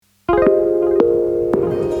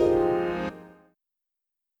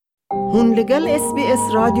هون لگل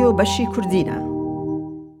SBS رادیو بشی کردینه.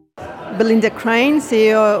 Belinda Crain,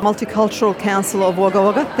 CEO Multicultural Council of Wagga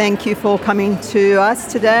Wagga, thank you for coming to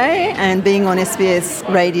us today and being on SBS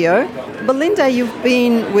Radio. Belinda, you've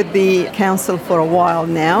been with the council for a while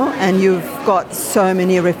now and you've got so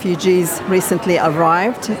many refugees recently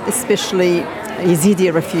arrived, especially Yazidi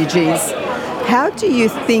refugees. How do you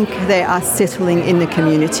think they are settling in the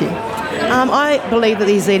community? I believe that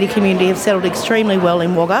the Yazidi community have settled extremely well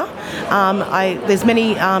in Wagga. There's many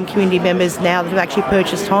community members now that have actually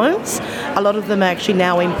purchased homes. A lot of them are actually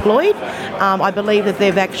now employed. I believe that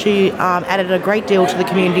they've actually added a great deal to the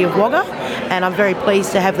community of Wagga, and I'm very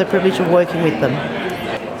pleased to have the privilege of working with them.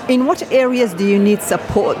 In what areas do you need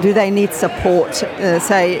support? Do they need support?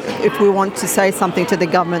 Say, if we want to say something to the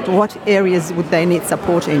government, what areas would they need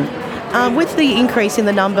support in? With the increase in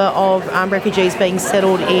the number of refugees being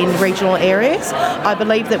settled in regional areas, I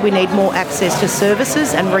believe that we need more access to services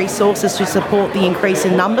and resources to support the increase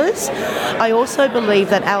in numbers. I also believe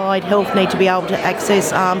that allied health need to be able to access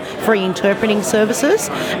free interpreting services,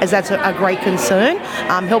 as that's a great concern.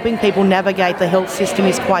 Helping people navigate the health system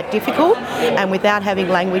is quite difficult, and without having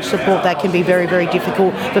language support, that can be very, very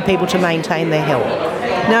difficult for people to maintain their health.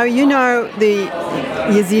 Now, you know, the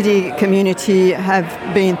Yazidi community have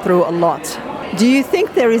been through a lot. Do you think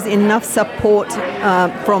there is enough support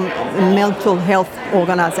from mental health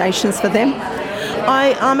organisations for them?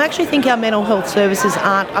 I actually think our mental health services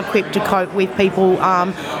aren't equipped to cope with people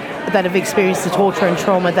that have experienced the torture and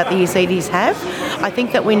trauma that the Yazidis have. I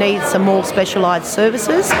think that we need some more specialised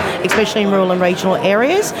services, especially in rural and regional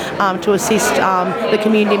areas, to assist the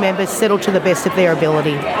community members settle to the best of their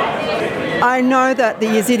ability. I know that the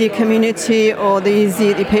Yazidi community or the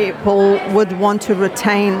Yazidi people would want to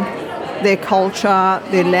retain their culture,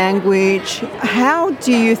 their language. How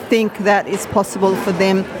do you think that is possible for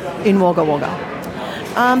them in Wagga Wagga?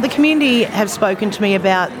 The community have spoken to me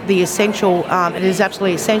about the essential, it is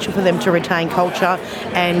absolutely essential for them to retain culture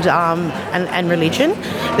and religion.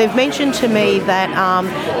 They've mentioned to me that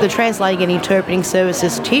the translating and interpreting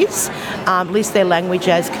services TIS list their language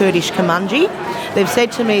as Kurdish Kamanji. They've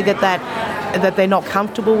said to me that they're not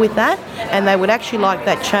comfortable with that, and they would actually like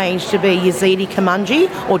that change to be Yazidi Kamanji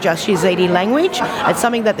or just Yazidi language. It's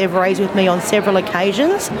something that they've raised with me on several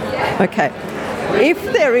occasions. Okay. If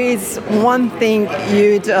there is one thing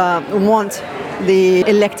you'd want the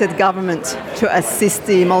elected government to assist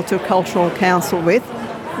the Multicultural Council with,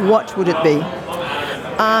 what would it be?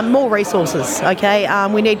 More resources, okay?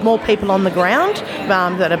 We need more people on the ground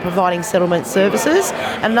that are providing settlement services.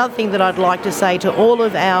 And another thing that I'd like to say to all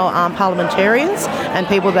of our parliamentarians and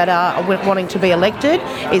people that are wanting to be elected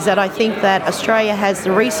is that I think that Australia has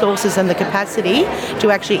the resources and the capacity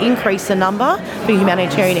to actually increase the number for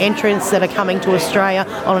humanitarian entrants that are coming to Australia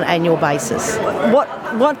on an annual basis.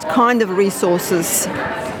 What kind of resources?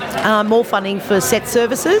 More funding for set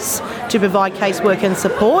services to provide casework and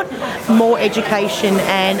support, more education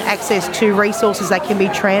and access to resources that can be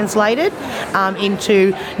translated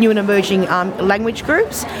into new and emerging language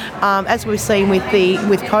groups. As we've seen with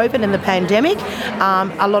COVID and the pandemic,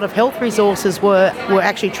 a lot of health resources were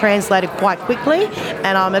actually translated quite quickly,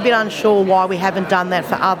 and I'm a bit unsure why we haven't done that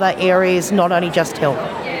for other areas, not only just health.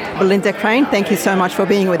 Belinda Crain, thank you so much for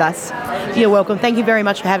being with us. You're welcome. Thank you very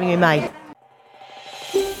much for having me, mate.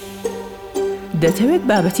 دەتەوێت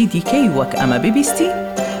بابەتی دیکەی وەک ئەمە ببیستی؟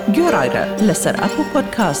 گۆڕایرە لەسەر ئەپل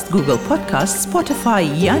پۆدکاست، گوگل پۆدکاست، سپۆتیفای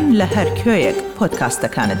یان لە هەر کوێیەک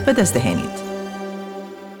پۆدکاستەکانت بەدەست دەهێنیت.